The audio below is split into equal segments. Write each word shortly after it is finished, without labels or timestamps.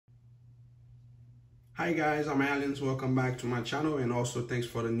Hi guys, I'm Alan. Welcome back to my channel, and also thanks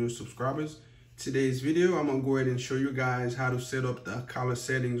for the new subscribers. Today's video, I'm gonna go ahead and show you guys how to set up the color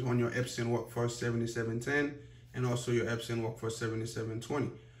settings on your Epson Workforce 7710 and also your Epson Workforce 7720.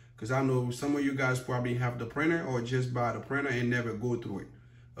 Because I know some of you guys probably have the printer or just buy the printer and never go through it.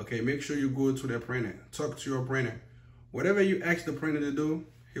 Okay, make sure you go to the printer, talk to your printer. Whatever you ask the printer to do,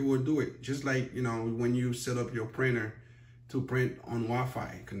 it will do it. Just like, you know, when you set up your printer to print on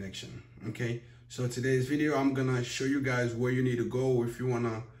Wi-Fi connection, okay? So today's video, I'm gonna show you guys where you need to go if you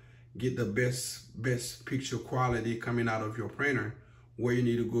wanna get the best picture quality coming out of your printer, where you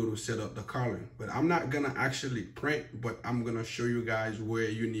need to go to set up the color. But I'm not gonna actually print, but I'm gonna show you guys where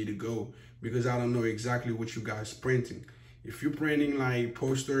you need to go because I don't know exactly what you guys printing. If you're printing like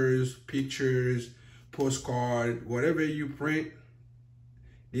posters, pictures, postcard, whatever you print,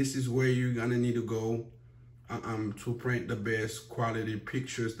 this is where you're gonna need to go to print the best quality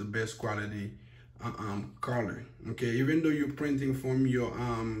pictures, the best quality color. Okay, even though you're printing from your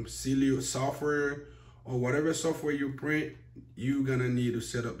Celio software or whatever software you print, you're gonna need to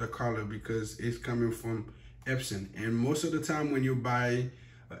set up the color because it's coming from Epson. And most of the time when you buy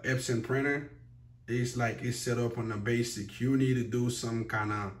an Epson printer, it's like it's set up on the basic. You need to do some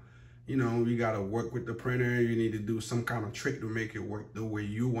kind of, you know, you gotta work with the printer. You need to do some kind of trick to make it work the way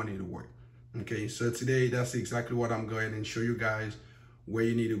you want it to work. Okay, so today that's exactly what I'm going to show you guys, where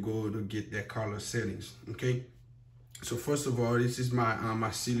you need to go to get their color settings. Okay, so first of all, this is my my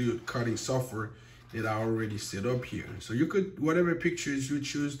Celio cutting software that I already set up here. So you could, whatever pictures you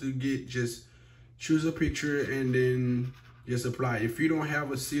choose to get, just choose a picture and then just apply. If you don't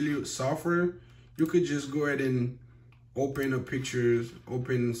have a Celio software, you could just go ahead and open a pictures,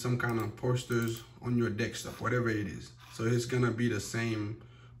 open some kind of posters on your desktop, whatever it is. So it's gonna be the same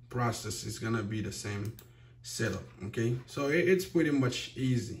process, it's gonna be the same setup. Okay, so it's pretty much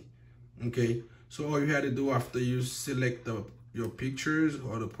easy. Okay, so all you had to do after you select your pictures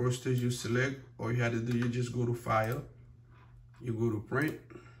or the posters you select, all you had to do, you just go to file, you go to print.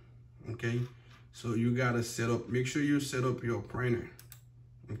 Okay, so you gotta set up, make sure you set up your printer.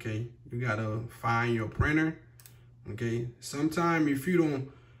 Okay, you gotta find your printer. Okay, sometime if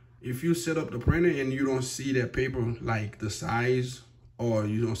you set up the printer and you don't see that paper, like the size, or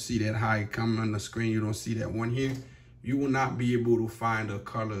you don't see that high coming on the screen, you don't see that one here, you will not be able to find the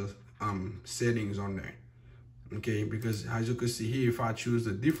color settings on there. Okay, because as you can see here, if I choose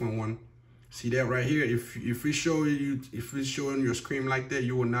a different one, see that right here, if it's showing your screen like that,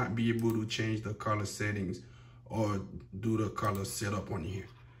 you will not be able to change the color settings or do the color setup on here.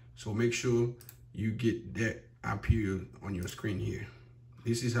 So make sure you get that up here on your screen here.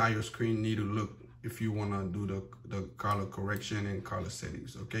 This is how your screen need to look if you want to do the color correction and color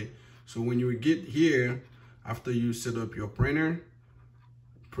settings. Okay, so when you get here, after you set up your printer,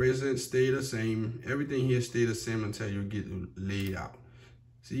 present stay the same, everything here stay the same until you get laid out.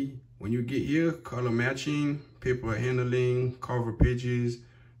 See, when you get here, color matching, paper handling, cover pages,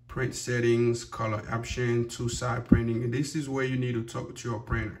 print settings, color option, two-side printing, and this is where you need to talk to your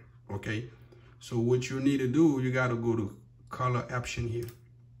printer. Okay, so what you need to do, you got to go to color option here.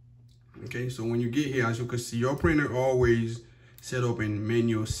 Okay, so when you get here, as you can see, your printer always set up in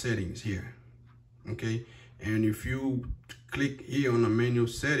menu settings here. Okay, and if you click here on the menu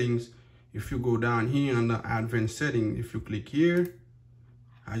settings, if you go down here under advanced settings, if you click here,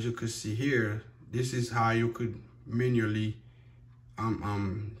 as you can see here, this is how you could manually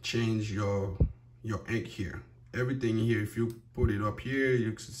change your ink here. Everything here, if you put it up here,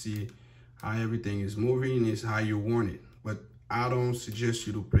 you can see how everything is moving, is how you want it. But I don't suggest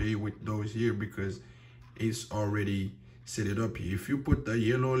you to play with those here because it's already set it up here. If you put the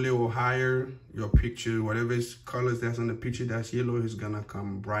yellow a little higher, your picture, whatever colors that's on the picture that's yellow, is gonna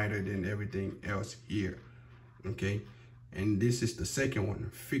come brighter than everything else here. Okay, and this is the second one,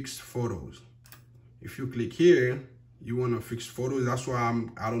 fix photos. If you click here, you want to fix photos. That's why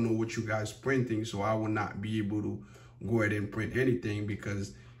I don't know what you guys printing, so I will not be able to go ahead and print anything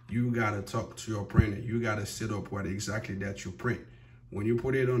because you gotta talk to your printer. You gotta set up what exactly that you print. When you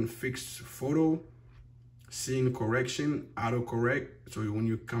put it on fixed photo, scene correction, auto correct. So when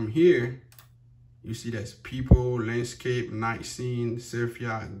you come here, you see that's people, landscape, night scene,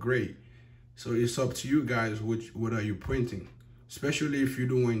 sepia, gray. So it's up to you guys, what are you printing? Especially if you're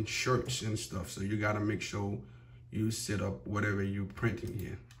doing shirts and stuff. So you gotta make sure you set up whatever you're printing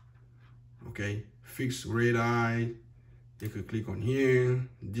here. Okay, fix red eye. You could click on here,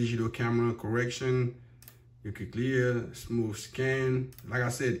 digital camera correction. You could clear, smooth scan. Like I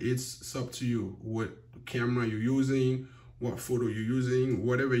said, it's up to you what camera you're using, what photo you're using,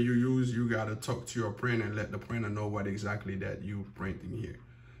 whatever you use, you gotta talk to your printer and let the printer know what exactly that you printing here.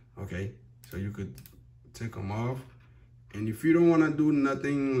 Okay, so you could take them off. And if you don't want to do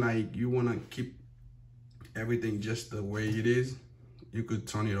nothing, like you want to keep everything just the way it is, you could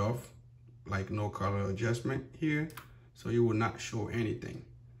turn it off, like no color adjustment here, so it will not show anything.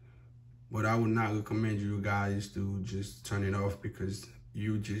 But I would not recommend you guys to just turn it off, because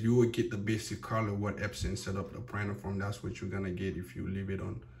you will get the basic color what Epson set up the printer from. That's what you're gonna get if you leave it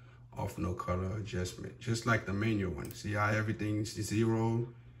on off, no color adjustment, just like the manual one. See how everything's 0.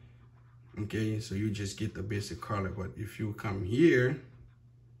 Okay, so you just get the basic color. But if you come here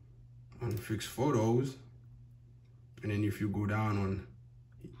on fix photos, and then if you go down on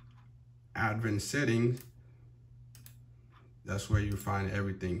advanced settings, that's where you find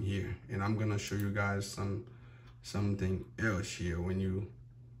everything here. And I'm gonna show you guys something else here when you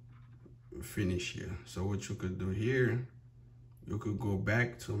finish here. So what you could do here, you could go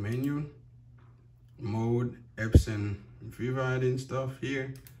back to menu, mode, Epson Vivid and stuff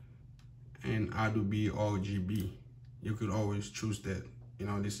here, and Adobe RGB. You could always choose that. You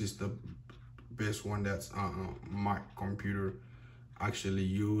know, this is the best one that's my computer actually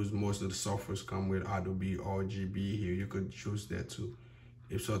use. Most of the softwares come with Adobe RGB here. You could choose that too.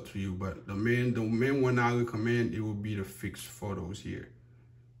 It's up to you. But the main one I recommend, it will be the fixed photos here.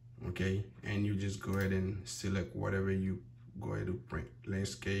 Okay, and you just go ahead and select whatever you go ahead to print.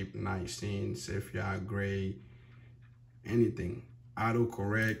 Landscape, night scene, sepia, gray, anything.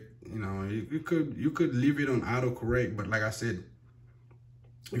 Autocorrect, you know, you could leave it on autocorrect, but like I said,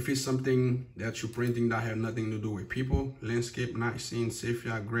 if it's something that you're printing that have nothing to do with people, landscape, night scene,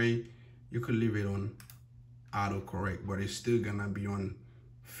 sepia, gray, you could leave it on autocorrect, but it's still gonna be on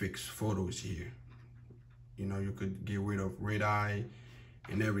fixed photos here. You know, you could get rid of red eye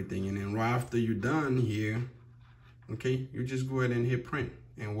and everything, and then right after you're done here, okay, you just go ahead and hit print,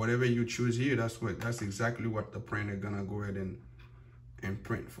 and whatever you choose here, that's exactly what the printer gonna go ahead and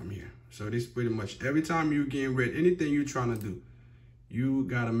print from here. So this pretty much every time you getting ready, anything you're trying to do, you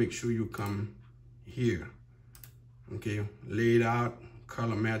gotta make sure you come here. Okay, laid out,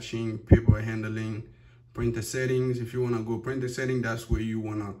 color matching, paper handling, printer settings. If you wanna go printer setting, that's where you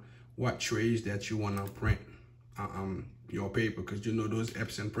wanna, what trays that you wanna print your paper, because you know those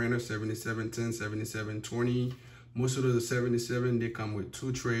Epson printers, 7710, 7720, most of the 77, they come with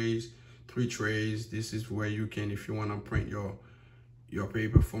 2 trays, 3 trays. This is where you can, if you wanna print your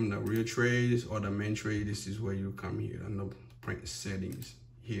paper from the real trays or the main tray, this is where you come here on the print settings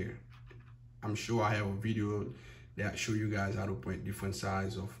here. I'm sure I have a video that show you guys how to print different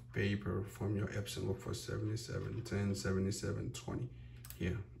size of paper from your Epson Workforce 7710, 7720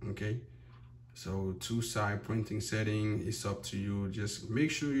 here. Okay, so 2-side printing setting, it's up to you. Just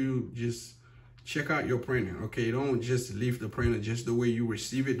make sure you just check out your printer. Okay, don't just leave the printer just the way you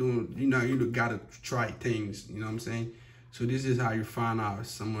receive it. Don't, you know, you gotta try things, you know what I'm saying? So this is how you find out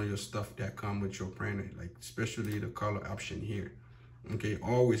some of your stuff that come with your printer, like especially the color option here. Okay,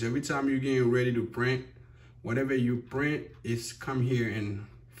 always, every time you're getting ready to print, whatever you print, is come here and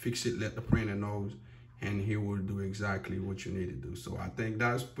fix it, let the printer knows, and he will do exactly what you need to do. So I think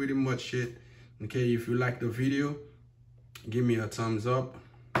that's pretty much it. Okay, if you like the video, give me a thumbs up,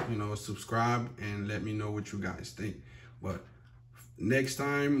 you know, subscribe, and let me know what you guys think. But next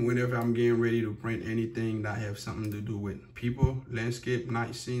time, whenever I'm getting ready to print anything that have something to do with people, landscape,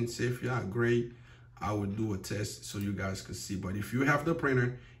 night scene, sepia, gray, I would do a test so you guys could see. But if you have the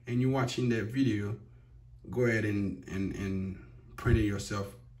printer and you're watching that video, go ahead and print it yourself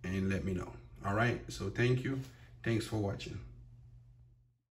and let me know. All right, so thank you. Thanks for watching.